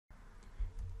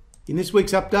In this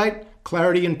week's update,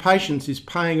 clarity and patience is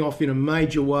paying off in a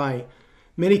major way.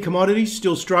 Many commodities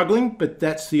still struggling, but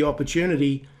that's the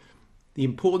opportunity. The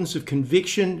importance of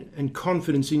conviction and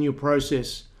confidence in your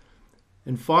process.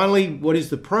 And finally, what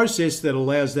is the process that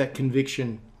allows that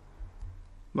conviction?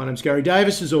 My name's Gary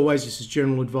Davis. As always, this is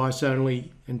general advice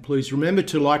only, and please remember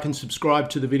to like and subscribe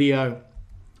to the video.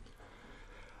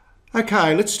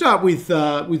 Okay, let's start with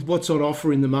what's on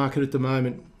offer in the market at the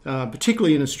moment,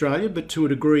 particularly in Australia, but to a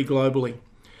degree globally.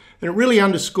 And it really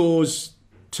underscores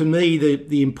to me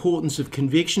the importance of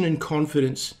conviction and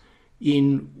confidence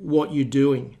in what you're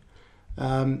doing.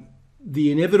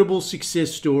 The inevitable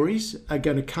success stories are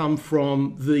going to come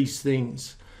from these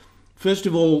things. First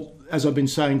of all, as I've been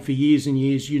saying for years and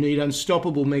years, you need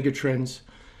unstoppable megatrends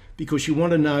because you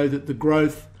want to know that the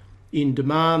growth in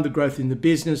demand, the growth in the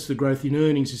business, the growth in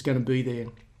earnings is going to be there.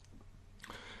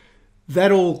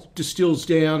 That all distills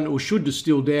down, or should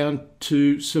distill down,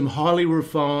 to some highly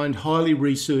refined, highly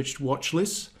researched watch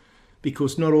lists,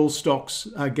 because not all stocks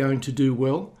are going to do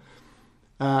well.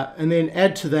 And then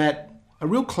add to that a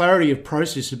real clarity of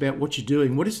process about what you're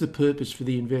doing. What is the purpose for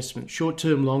the investment?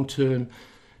 Short-term, long-term,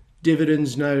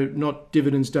 dividends, no, not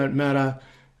dividends don't matter.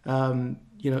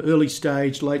 Early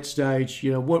stage, late stage,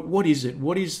 what is it?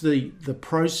 What is the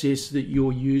process that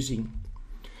you're using?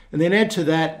 And then add to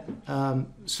that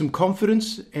some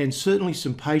confidence and certainly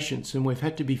some patience. And we've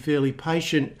had to be fairly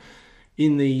patient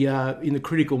in the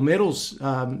critical metals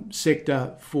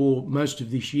sector for most of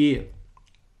this year.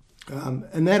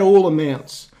 And that all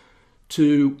amounts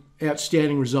to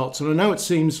outstanding results. And I know it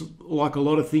seems like a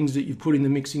lot of things that you've put in the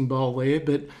mixing bowl there,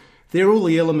 but they're all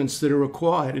the elements that are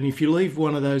required. And if you leave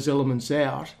one of those elements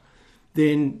out,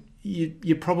 then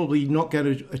you're probably not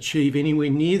going to achieve anywhere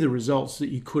near the results that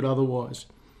you could otherwise.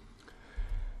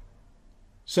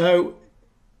 So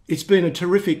it's been a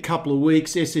terrific couple of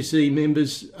weeks. SSE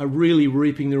members are really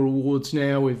reaping the rewards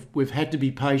now. We've had to be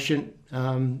patient.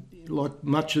 Like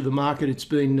much of the market, it's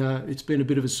been a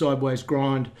bit of a sideways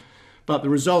grind, but the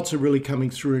results are really coming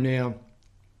through now.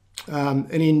 And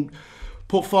in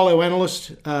Portfolio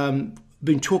Analyst,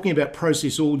 been talking about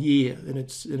process all year, and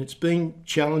it's been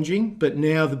challenging, but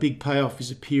now the big payoff is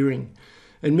appearing.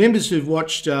 And members who've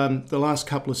watched the last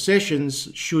couple of sessions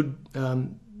should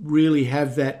really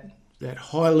have that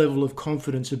high level of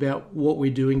confidence about what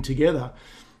we're doing together.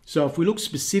 So if we look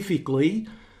specifically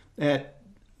at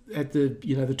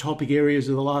the topic areas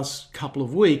of the last couple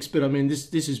of weeks, but I mean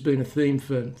this has been a theme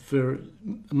for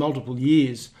multiple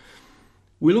years.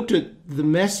 We looked at the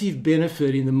massive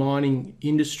benefit in the mining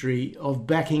industry of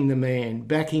backing the man,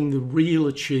 backing the real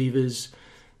achievers,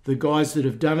 the guys that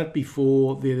have done it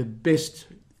before. They're the best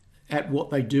at what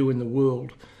they do in the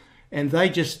world. And they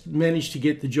just managed to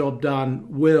get the job done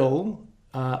well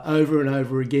over and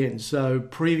over again. So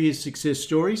previous success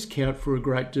stories count for a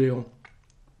great deal.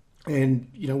 And,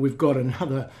 we've got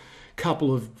another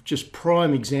couple of just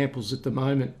prime examples at the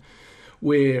moment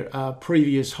where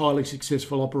previous highly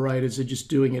successful operators are just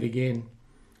doing it again.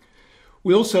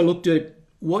 We also looked at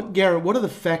what are the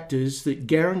factors that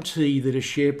guarantee that a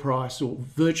share price, or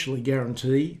virtually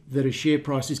guarantee that a share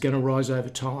price is going to rise over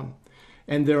time.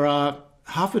 And there are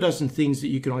half a dozen things that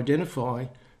you can identify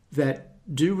that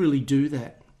do really do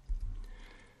that.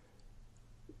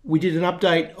 We did an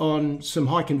update on some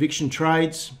high conviction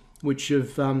trades, which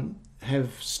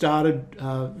have started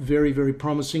very, very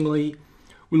promisingly.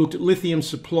 We looked at lithium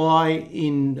supply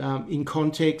in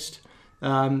context.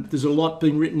 There's a lot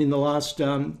been written in the last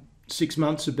 6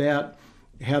 months about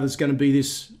how there's going to be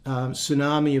this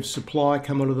tsunami of supply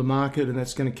come onto the market, and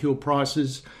that's going to kill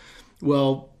prices.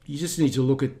 Well, you just need to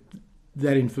look at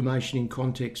that information in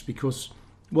context, because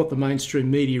what the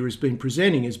mainstream media has been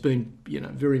presenting has been,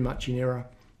 very much in error.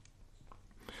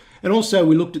 And also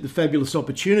we looked at the fabulous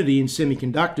opportunity in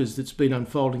semiconductors that's been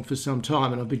unfolding for some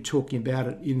time, and I've been talking about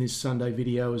it in this Sunday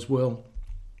video as well.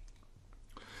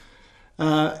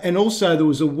 And also there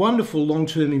was a wonderful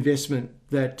long-term investment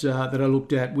that I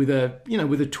looked at with a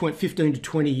 15 to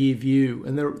 20 year view,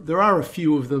 and there are a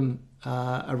few of them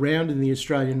around in the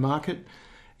Australian market,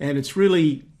 and it's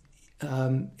really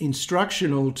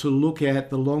instructional to look at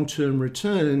the long-term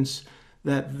returns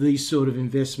that these sort of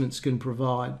investments can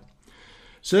provide.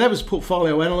 So that was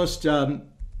Portfolio Analyst.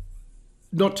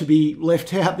 Not to be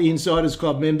left out, the Insiders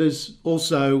Club members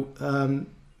also,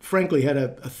 frankly, had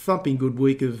a thumping good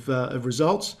week of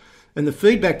results. And the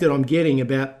feedback that I'm getting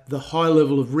about the high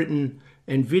level of written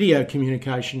and video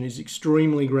communication is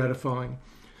extremely gratifying.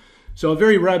 So a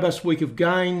very robust week of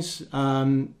gains.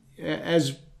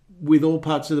 As with all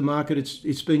parts of the market,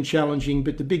 it's been challenging,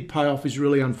 but the big payoff is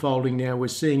really unfolding now. We're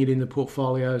seeing it in the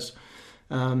portfolios.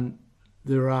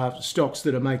 there are stocks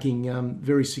that are making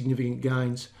very significant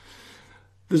gains.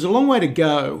 There's a long way to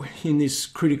go in this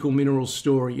critical minerals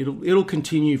story. It'll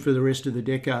continue for the rest of the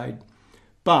decade.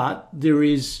 But there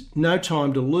is no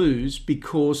time to lose,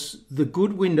 because the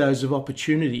good windows of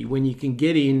opportunity, when you can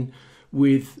get in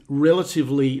with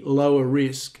relatively lower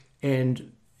risk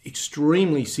and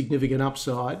extremely significant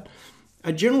upside,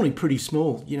 are generally pretty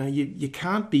small. You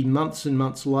can't be months and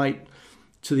months late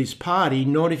to this party,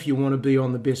 not if you want to be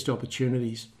on the best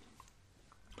opportunities.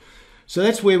 So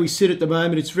that's where we sit at the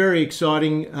moment. It's very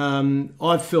exciting.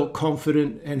 I've felt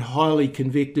confident and highly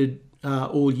convicted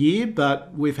all year,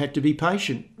 but we've had to be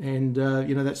patient. And,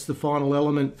 that's the final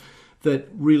element that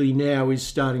really now is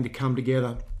starting to come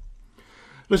together.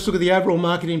 Let's look at the overall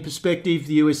market in perspective.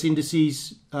 The US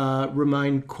indices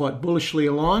remain quite bullishly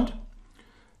aligned.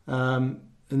 And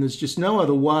there's just no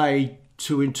other way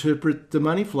to interpret the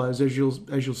money flows, as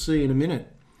you'll see in a minute.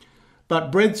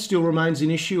 But breadth still remains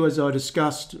an issue, as I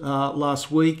discussed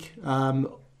last week.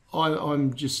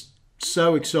 I'm just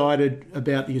so excited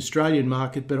about the Australian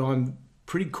market, but I'm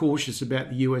pretty cautious about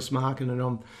the US market, and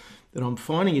I'm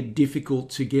finding it difficult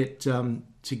to get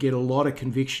a lot of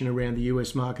conviction around the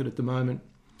US market at the moment.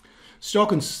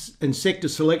 Stock and sector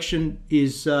selection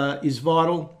is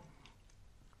vital.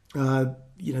 The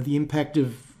impact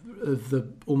of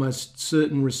the almost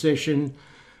certain recession,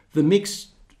 the mixed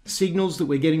signals that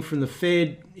we're getting from the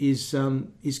Fed is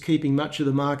keeping much of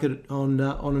the market on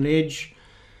an edge.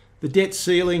 The debt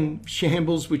ceiling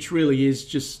shambles, which really is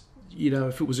just,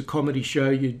 if it was a comedy show,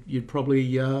 you'd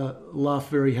probably laugh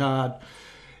very hard.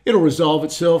 It'll resolve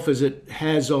itself, as it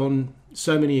has on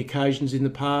so many occasions in the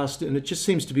past, and it just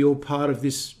seems to be all part of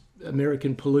this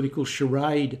American political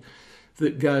charade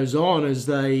that goes on as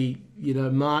they,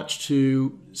 march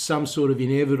to some sort of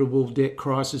inevitable debt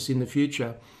crisis in the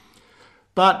future.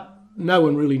 But no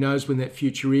one really knows when that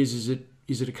future is.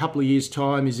 Is it a couple of years'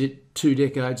 time? Is it 2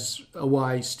 decades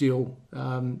away still?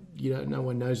 No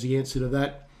one knows the answer to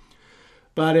that.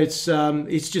 But it's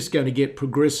just going to get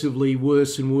progressively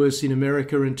worse and worse in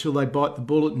America until they bite the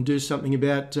bullet and do something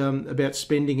about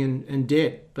spending and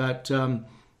debt. But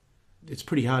it's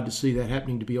pretty hard to see that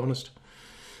happening, to be honest.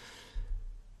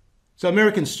 So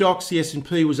American stocks, the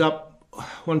S&P was up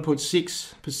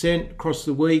 1.6% across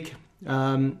the week.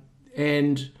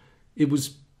 And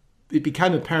it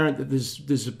became apparent that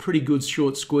there's a pretty good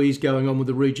short squeeze going on with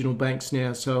the regional banks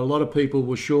now. So a lot of people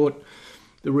were short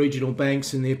the regional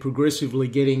banks, and they're progressively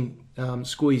getting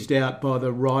squeezed out by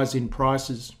the rise in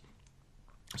prices.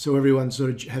 So everyone sort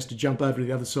of has to jump over to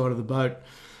the other side of the boat.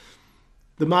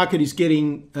 The market is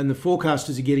getting, and the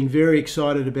forecasters are getting, very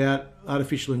excited about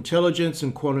artificial intelligence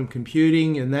and quantum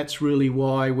computing, and that's really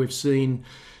why we've seen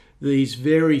these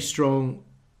very strong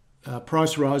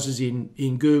price rises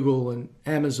in Google and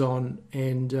Amazon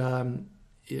and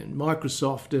in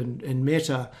Microsoft and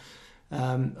Meta.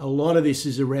 A lot of this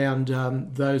is around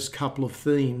those couple of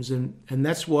themes, and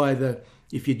that's why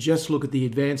if you just look at the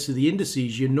advance of the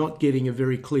indices, you're not getting a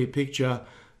very clear picture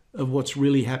of what's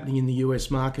really happening in the US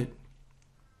market.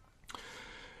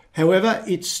 However,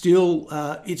 it's still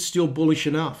bullish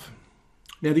enough.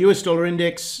 Now, the US dollar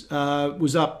index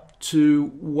was up to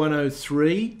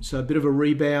 103, so a bit of a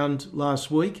rebound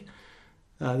last week.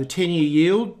 The 10-year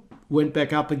yield went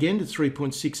back up again to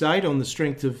 3.68 on the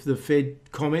strength of the Fed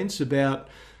comments about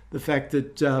the fact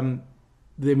that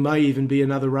there may even be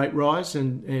another rate rise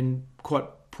and quite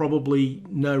probably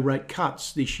no rate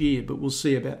cuts this year, but we'll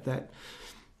see about that,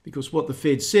 because what the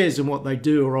Fed says and what they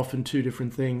do are often two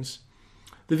different things.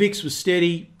 The VIX was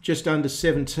steady, just under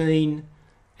 17,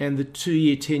 and the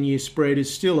 2-year, 10-year spread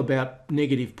is still about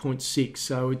negative 0.6.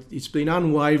 So it's been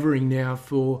unwavering now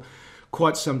for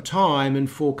quite some time and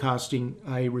forecasting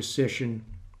a recession.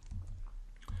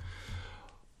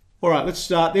 All right, let's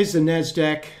start. There's the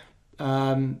NASDAQ.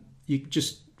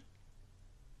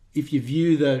 If you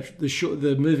view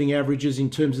the moving averages in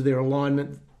terms of their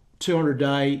alignment,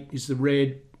 200-day is the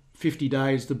red,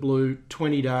 50-day is the blue,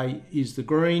 20-day is the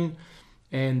green,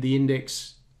 and the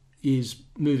index is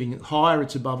moving higher.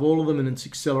 It's above all of them, and it's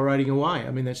accelerating away.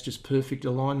 I mean, that's just perfect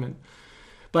alignment.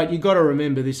 But you've got to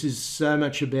remember, this is so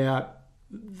much about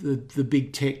the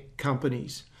big tech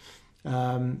companies.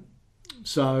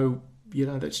 So,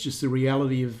 that's just the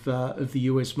reality of the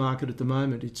US market at the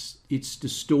moment. It's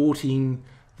distorting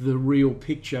the real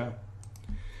picture.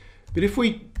 But if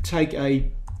we take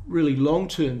a really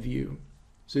long-term view,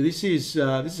 so this is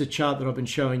a chart that I've been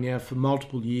showing now for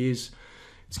multiple years.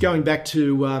 It's going back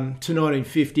to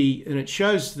 1950, and it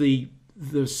shows the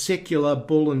secular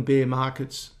bull and bear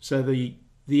markets. So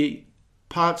the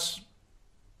parts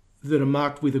that are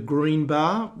marked with a green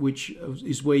bar, which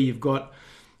is where you've got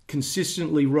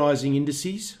consistently rising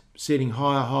indices, setting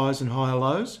higher highs and higher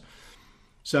lows.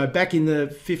 So back in the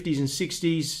 50s and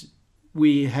 60s,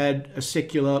 we had a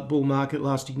secular bull market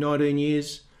lasting 19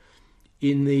 years.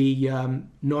 In the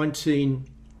 1980s,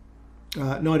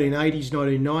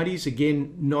 1990s,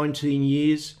 again, 19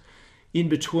 years. In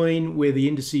between, where the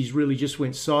indices really just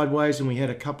went sideways and we had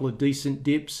a couple of decent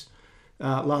dips,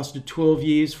 lasted 12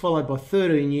 years, followed by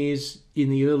 13 years in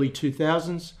the early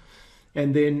 2000s.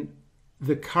 And then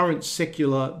the current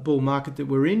secular bull market that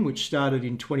we're in, which started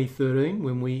in 2013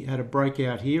 when we had a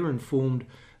breakout here and formed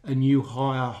a new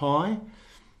higher high,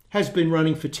 has been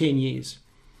running for 10 years.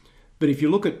 But if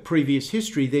you look at previous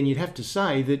history, then you'd have to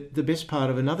say that the best part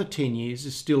of another 10 years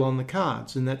is still on the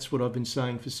cards. And that's what I've been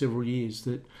saying for several years,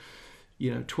 that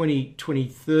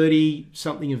 2030,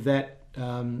 something of that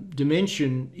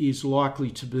dimension is likely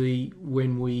to be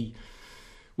when we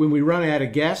run out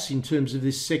of gas in terms of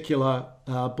this secular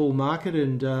bull market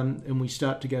and we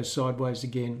start to go sideways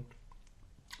again.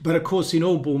 But of course, in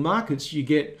all bull markets, you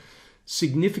get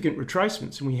significant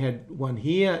retracements. And we had one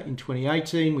here in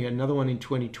 2018, we had another one in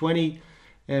 2020,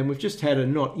 and we've just had a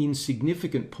not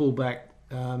insignificant pullback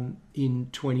in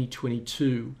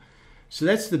 2022. So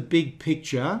that's the big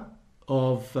picture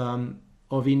of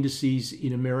indices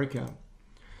in America.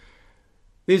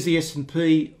 There's the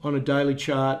S&P on a daily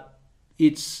chart.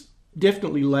 It's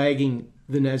definitely lagging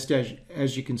the NASDAQ,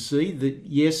 as you can see. That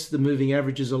yes, the moving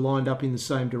averages are lined up in the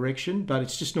same direction, but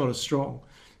it's just not as strong.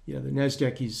 The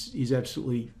NASDAQ is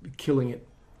absolutely killing it.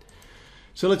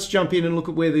 So let's jump in and look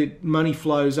at where the money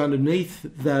flows underneath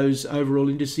those overall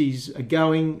indices are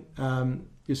going.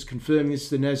 Just confirming this,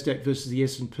 the NASDAQ versus the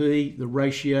S&P, the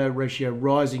ratio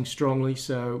rising strongly,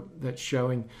 so that's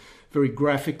showing very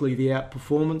graphically the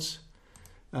outperformance.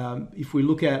 If we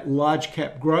look at large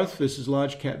cap growth versus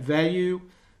large cap value,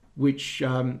 which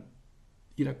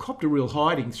copped a real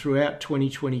hiding throughout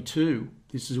 2022.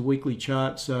 This is a weekly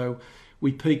chart, so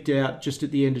we peaked out just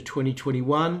at the end of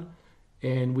 2021,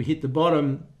 and we hit the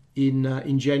bottom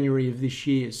in January of this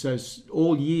year. So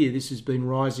all year this has been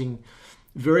rising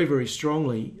very, very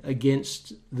strongly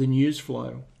against the news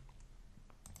flow.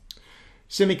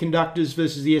 Semiconductors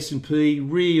versus the S&P,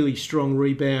 really strong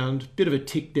rebound. Bit of a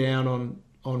tick down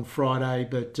on Friday,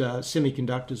 but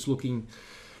semiconductors looking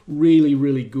really,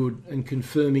 really good and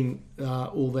confirming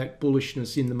all that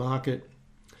bullishness in the market.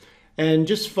 And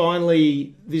just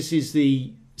finally, this is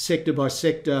the sector by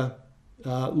sector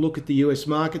look at the US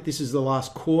market. This is the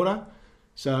last quarter.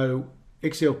 So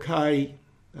XLK,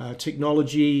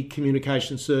 technology,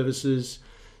 communication services.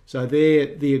 So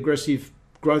they're the aggressive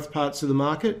growth parts of the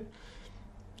market.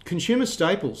 Consumer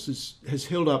staples has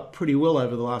held up pretty well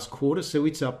over the last quarter, so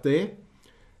it's up there.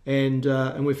 And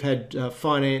we've had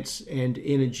finance and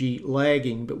energy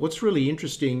lagging. But what's really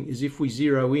interesting is if we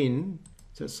zero in,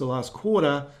 so that's the last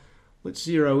quarter, let's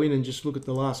zero in and just look at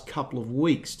the last couple of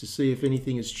weeks to see if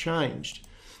anything has changed.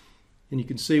 And you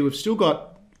can see we've still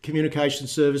got communication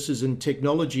services and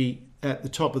technology at the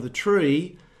top of the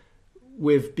tree.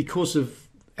 Because of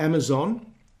Amazon,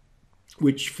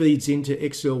 which feeds into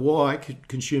XLY,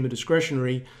 consumer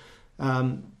discretionary,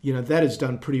 that has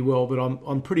done pretty well, but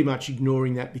I'm pretty much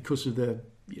ignoring that because of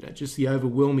just the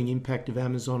overwhelming impact of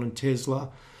Amazon and Tesla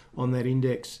on that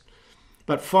index.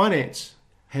 But finance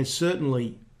has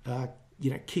certainly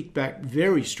kicked back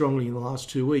very strongly in the last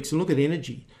 2 weeks. And look at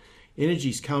energy.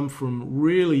 Energy's come from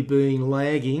really being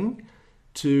lagging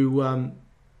to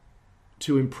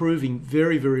improving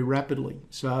very, very rapidly.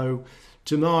 So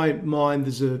to my mind,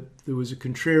 there was a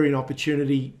contrarian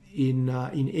opportunity in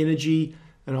energy,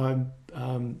 and I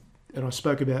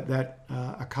spoke about that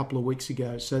a couple of weeks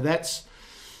ago. So that's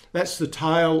the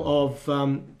tale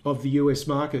of the US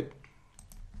market.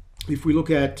 If we look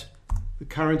at the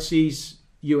currencies,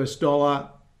 US dollar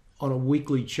on a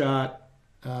weekly chart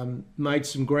made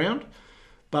some ground,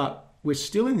 but we're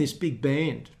still in this big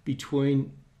band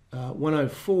between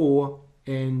 104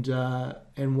 and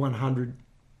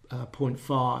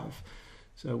 100.5.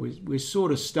 So we're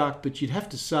sort of stuck, but you'd have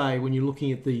to say when you're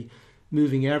looking at the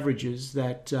moving averages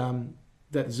that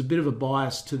there's a bit of a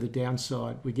bias to the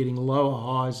downside. We're getting lower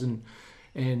highs and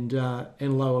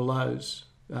lower lows.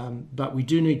 But we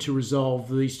do need to resolve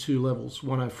these two levels,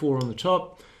 104 on the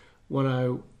top,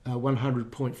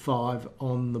 100.5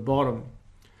 on the bottom.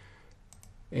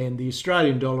 And the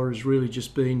Australian dollar has really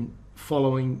just been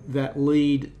following that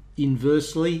lead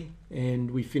inversely,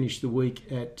 and we finished the week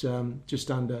at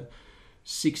just under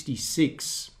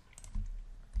 66.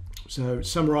 So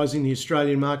summarising the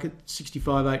Australian market,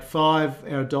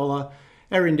 65.85, our dollar.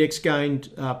 Our index gained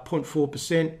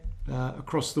 0.4%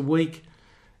 across the week,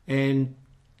 and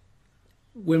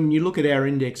when you look at our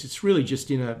index, it's really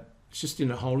just in a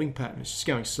holding pattern. It's just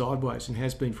going sideways and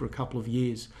has been for a couple of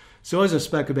years. So as I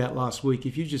spoke about last week,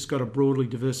 if you've just got a broadly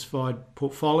diversified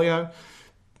portfolio,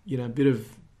 a bit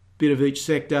of each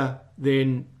sector,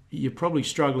 then you're probably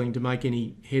struggling to make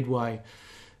any headway.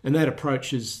 And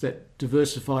that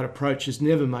diversified approach has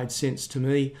never made sense to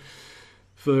me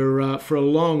for a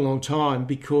long, long time,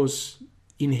 because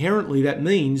inherently that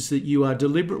means that you are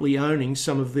deliberately owning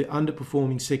some of the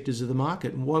underperforming sectors of the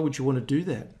market. And why would you want to do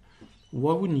that?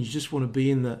 Why wouldn't you just want to be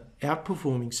in the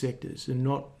outperforming sectors and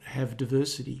not have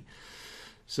diversity?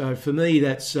 So for me,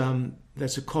 that's a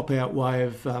cop-out way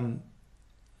of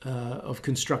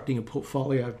constructing a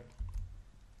portfolio.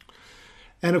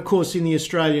 And of course, in the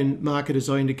Australian market, as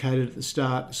I indicated at the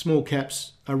start, small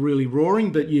caps are really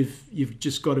roaring, but you've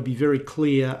just got to be very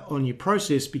clear on your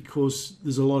process, because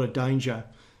there's a lot of danger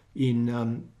in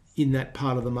that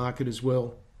part of the market as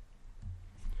well.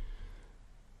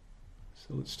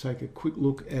 So let's take a quick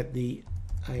look at the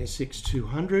ASX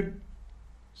 200.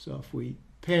 So if we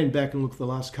pan back and look at the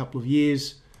last couple of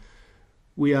years,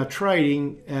 we are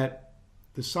trading at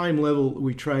the same level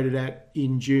we traded at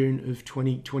in June of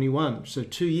 2021. So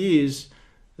 2 years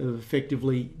of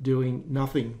effectively doing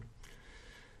nothing.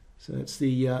 So that's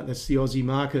the Aussie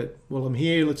market. While I'm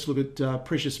here, let's look at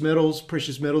precious metals.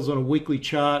 Precious metals on a weekly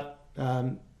chart.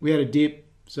 We had a dip,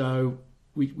 so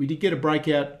we did get a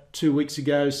breakout 2 weeks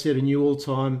ago, set a new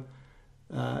all-time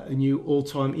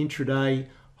intraday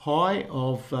high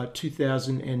of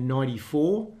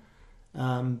 2,094.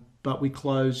 But we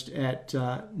closed at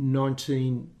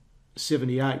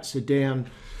 1978, so down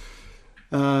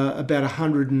about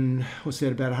 $114,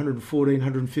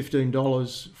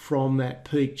 $115 from that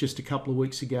peak just a couple of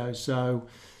weeks ago. So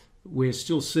we're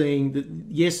still seeing that,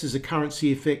 yes, there's a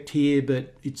currency effect here,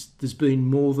 but there's been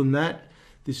more than that.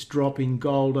 This drop in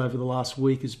gold over the last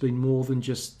week has been more than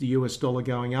just the US dollar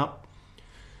going up.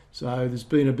 So there's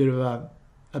been a bit of a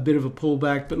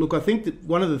pullback. But look, I think that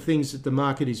one of the things that the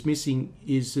market is missing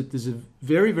is that there's a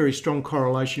very, very strong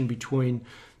correlation between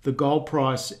the gold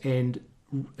price and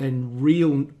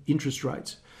real interest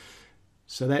rates.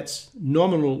 So that's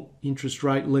nominal interest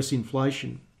rate less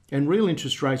inflation, and real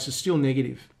interest rates are still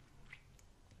negative.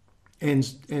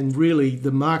 And really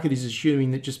the market is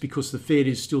assuming that just because the Fed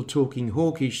is still talking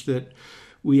hawkish, that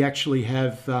we actually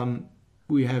have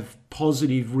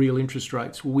positive real interest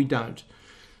rates. Well, we don't.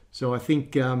 So I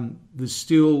think there's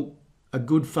still a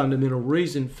good fundamental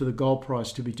reason for the gold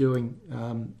price to be doing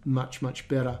much, much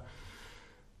better.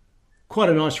 Quite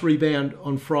a nice rebound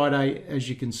on Friday, as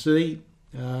you can see.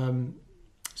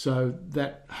 So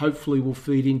that hopefully will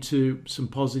feed into some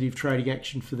positive trading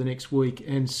action for the next week,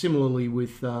 and similarly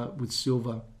with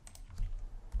silver.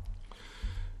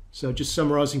 So just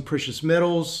summarising precious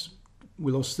metals,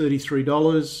 we lost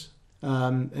 $33,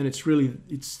 and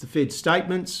it's the Fed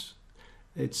statements.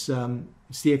 It's the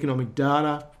economic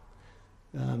data,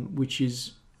 which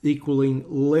is equaling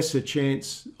lesser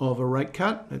chance of a rate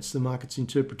cut. That's the market's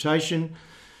interpretation.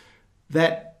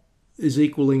 That is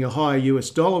equaling a higher US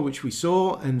dollar, which we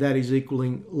saw, and that is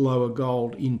equaling lower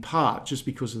gold in part just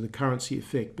because of the currency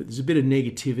effect. But there's a bit of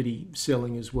negativity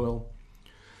selling as well.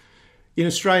 In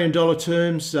Australian dollar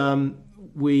terms,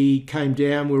 we came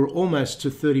down. We were almost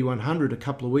to 3,100 a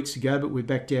couple of weeks ago, but we're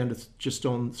back down to just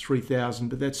on 3,000.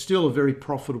 But that's still a very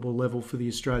profitable level for the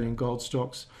Australian gold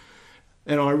stocks.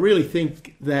 And I really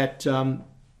think that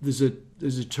there's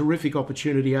a terrific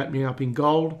opportunity opening up in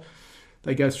gold.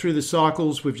 They go through the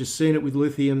cycles. We've just seen it with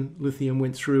lithium. Lithium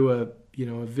went through a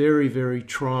very, very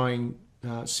trying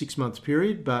 6-month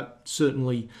period, but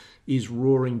certainly is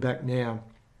roaring back now.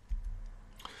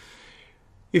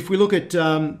 If we look at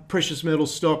precious metal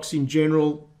stocks in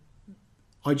general,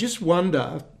 I just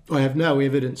wonder, I have no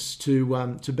evidence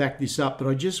to back this up, but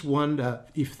I just wonder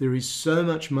if there is so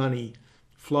much money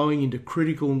flowing into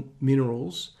critical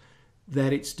minerals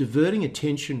that it's diverting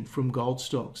attention from gold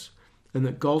stocks, and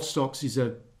that gold stocks is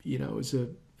an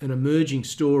emerging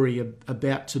story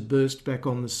about to burst back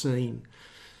on the scene.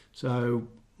 So,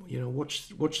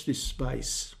 watch this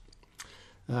space.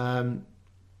 And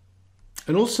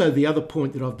also the other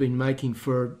point that I've been making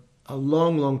for a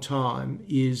long, long time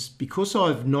is, because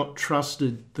I've not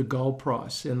trusted the gold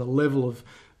price and the level of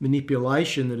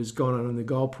manipulation that has gone on in the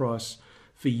gold price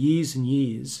for years and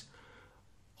years,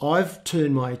 I've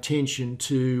turned my attention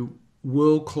to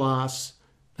world-class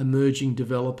emerging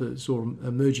developers or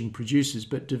emerging producers,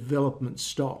 but development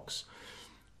stocks,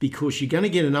 because you're going to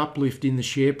get an uplift in the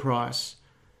share price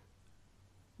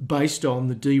based on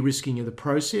the de-risking of the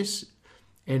process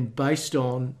and based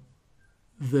on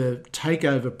the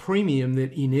takeover premium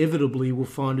that inevitably will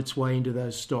find its way into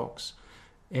those stocks.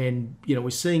 And we're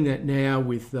seeing that now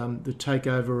with the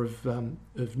takeover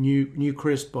of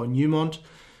Newcrest by Newmont,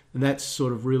 and that's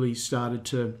sort of really started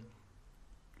to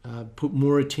put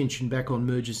more attention back on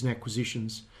mergers and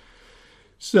acquisitions.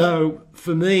 So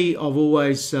for me, I've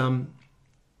always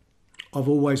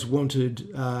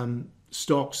wanted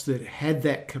stocks that had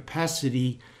that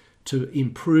capacity to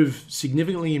improve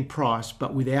significantly in price,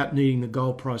 but without needing the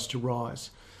gold price to rise.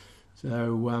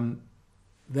 So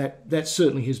that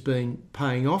certainly has been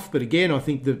paying off. But again, I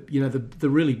think that the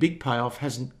really big payoff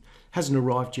hasn't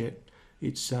arrived yet.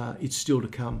 It's still to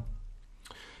come.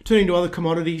 Turning to other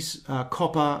commodities,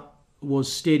 copper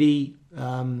was steady.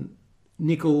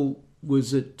 Nickel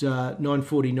was at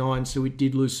 9.49, so it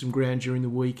did lose some ground during the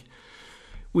week.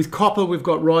 With copper, we've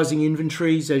got rising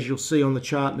inventories, as you'll see on the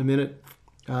chart in a minute.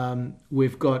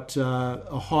 We've got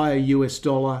a higher US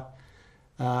dollar,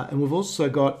 and we've also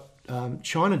got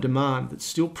China demand that's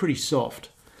still pretty soft,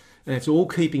 and it's all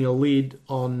keeping a lid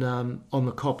on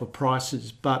the copper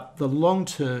prices. But the long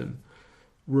term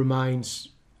remains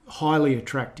highly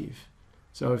attractive.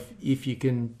 So if you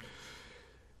can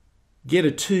get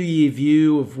a 2-year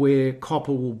view of where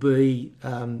copper will be,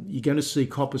 you're going to see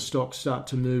copper stocks start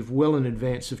to move well in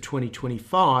advance of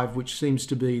 2025, which seems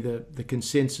to be the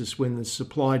consensus when the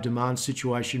supply-demand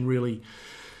situation really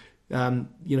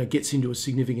gets into a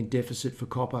significant deficit for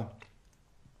copper.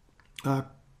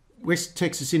 West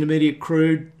Texas Intermediate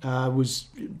crude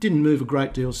didn't move a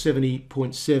great deal,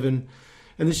 70.7, and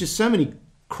there's just so many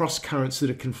cross currents that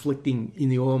are conflicting in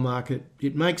the oil market.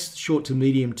 It makes short to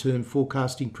medium term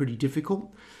forecasting pretty difficult.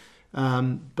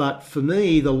 But for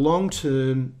me, the long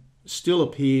term still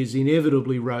appears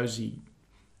inevitably rosy.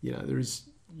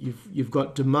 You've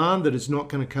got demand that is not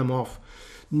going to come off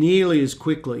nearly as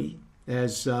quickly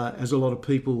as a lot of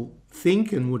people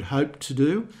think and would hope to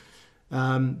do.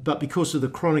 But because of the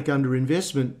chronic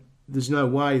underinvestment, there's no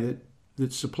way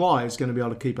that supply is going to be able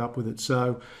to keep up with it.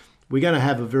 So we're going to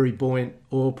have a very buoyant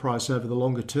oil price over the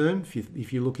longer term.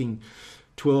 If you're looking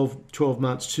 12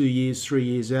 months, 2 years, 3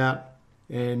 years out,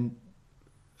 and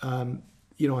I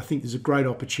think there's a great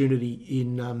opportunity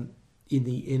in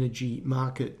the energy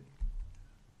market.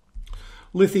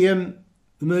 Lithium,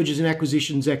 the mergers and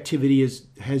acquisitions activity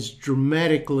has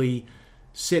dramatically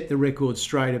set the record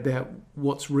straight about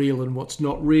what's real and what's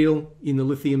not real in the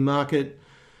lithium market.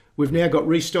 We've now got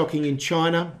restocking in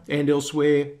China and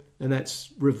elsewhere, and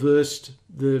that's reversed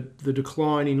the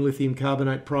decline in lithium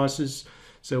carbonate prices.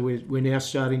 So we're now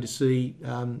starting to see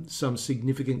some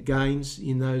significant gains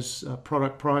in those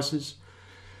product prices.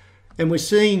 And we're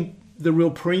seeing the real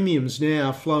premiums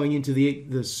now flowing into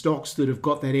the stocks that have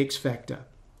got that X factor.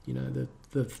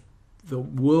 The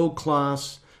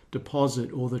world-class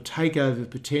deposit or the takeover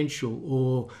potential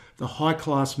or the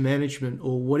high-class management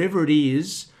or whatever it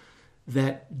is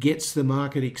that gets the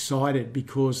market excited,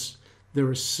 because there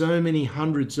are so many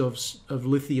hundreds of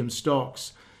lithium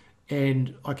stocks,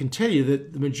 and I can tell you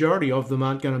that the majority of them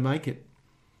aren't going to make it.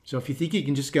 So if you think you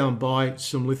can just go and buy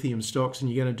some lithium stocks and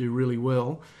you're going to do really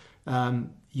well,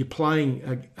 you're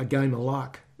playing a game of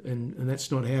luck, and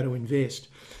that's not how to invest.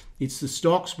 It's the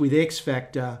stocks with X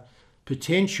factor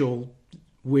potential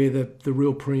where the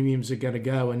real premiums are going to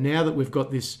go. And now that we've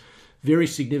got this very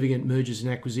significant mergers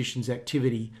and acquisitions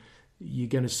activity, you're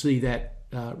going to see that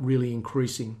really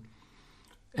increasing.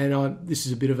 And this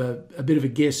is a bit of a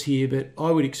guess here, but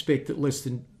I would expect that less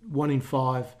than 1 in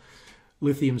 5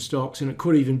 lithium stocks, and it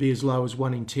could even be as low as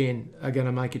 1 in 10, are going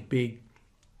to make it big,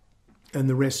 and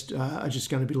the rest are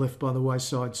just going to be left by the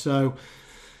wayside. So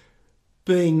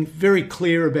being very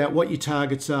clear about what your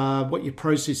targets are, what your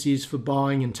process is for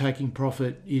buying and taking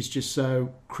profit is just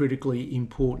so critically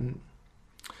important.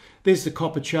 There's the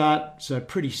copper chart, so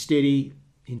pretty steady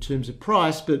in terms of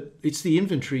price, but it's the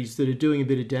inventories that are doing a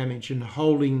bit of damage and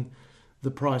holding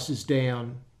the prices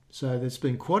down. So there's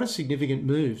been quite a significant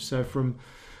move. So from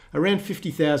around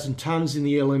 50,000 tonnes in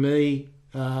the LME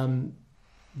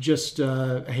just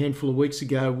a handful of weeks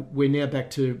ago, we're now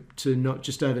back to not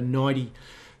just over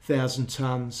 90,000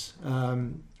 tonnes.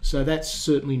 So that's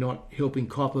certainly not helping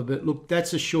copper. But look,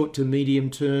 that's a short to medium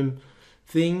term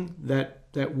thing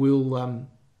that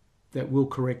will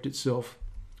correct itself.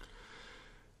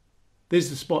 There's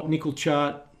the spot nickel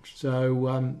chart.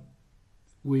 So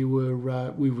we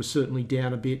were certainly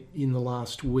down a bit in the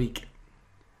last week.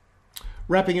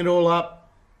 Wrapping it all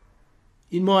up,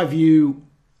 in my view,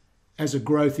 as a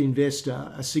growth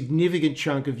investor, a significant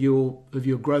chunk of your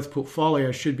growth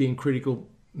portfolio should be in critical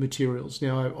materials.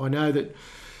 Now, I know that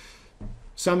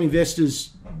some investors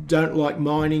don't like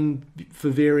mining for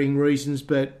varying reasons,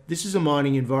 but this is a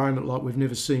mining environment like we've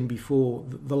never seen before.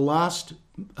 The last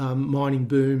mining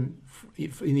boom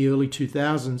in the early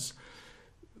 2000s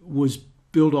was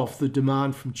built off the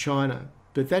demand from China.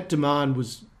 But that demand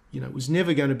was, was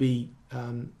never going to be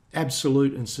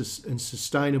absolute and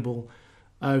sustainable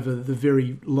over the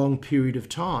very long period of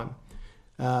time.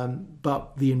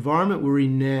 But the environment we're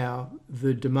in now,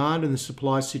 the demand and the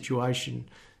supply situation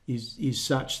is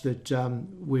such that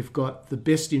we've got the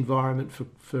best environment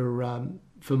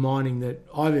for mining that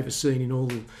I've ever seen in all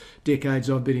the decades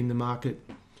I've been in the market.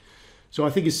 So I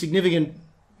think a significant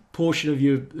portion of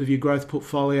your growth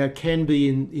portfolio can be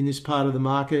in this part of the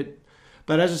market.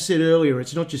 But as I said earlier,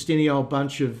 it's not just any old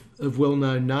bunch of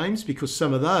well-known names, because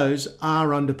some of those are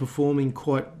underperforming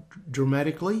quite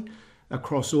dramatically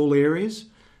across all areas.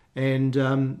 And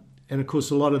of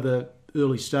course, a lot of the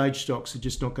early stage stocks are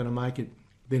just not going to make it.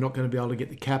 They're not going to be able to get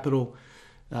the capital.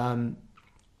 And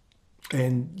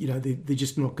they're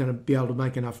just not going to be able to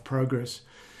make enough progress.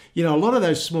 A lot of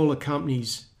those smaller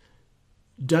companies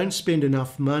don't spend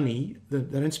enough money. They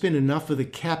don't spend enough of the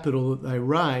capital that they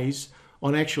raise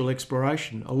on actual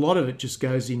exploration. A lot of it just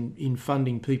goes in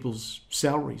funding people's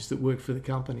salaries that work for the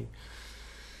company.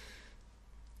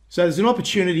 So there's an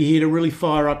opportunity here to really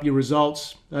fire up your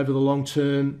results over the long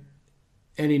term.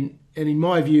 And in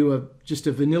my view, just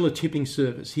a vanilla tipping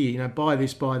service here, buy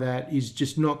this, buy that, is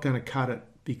just not going to cut it,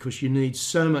 because you need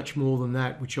so much more than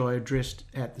that, which I addressed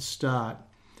at the start.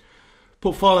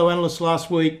 Portfolio analysts last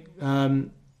week, the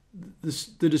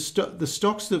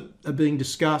stocks that are being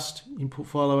discussed in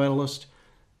Portfolio Analyst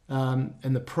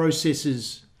and the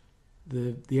processes,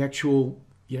 the actual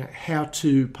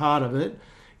how-to part of it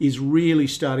is really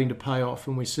starting to pay off,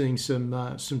 and we're seeing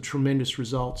some tremendous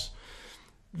results.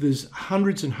 There's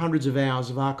hundreds and hundreds of hours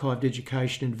of archived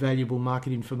education and valuable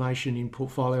market information in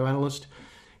Portfolio Analyst.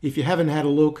 If you haven't had a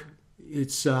look,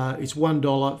 it's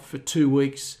 $1 for 2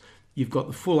 weeks. You've got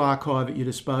the full archive at your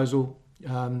disposal,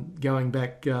 going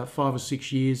back 5 or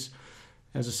 6 years.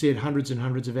 As I said, hundreds and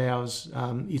hundreds of hours.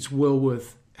 It's well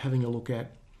worth having a look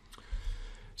at.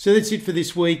 So that's it for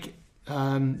this week.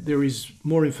 There is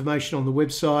more information on the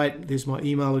website. There's my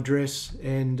email address,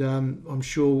 and I'm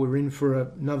sure we're in for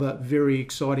another very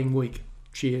exciting week.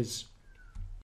 Cheers.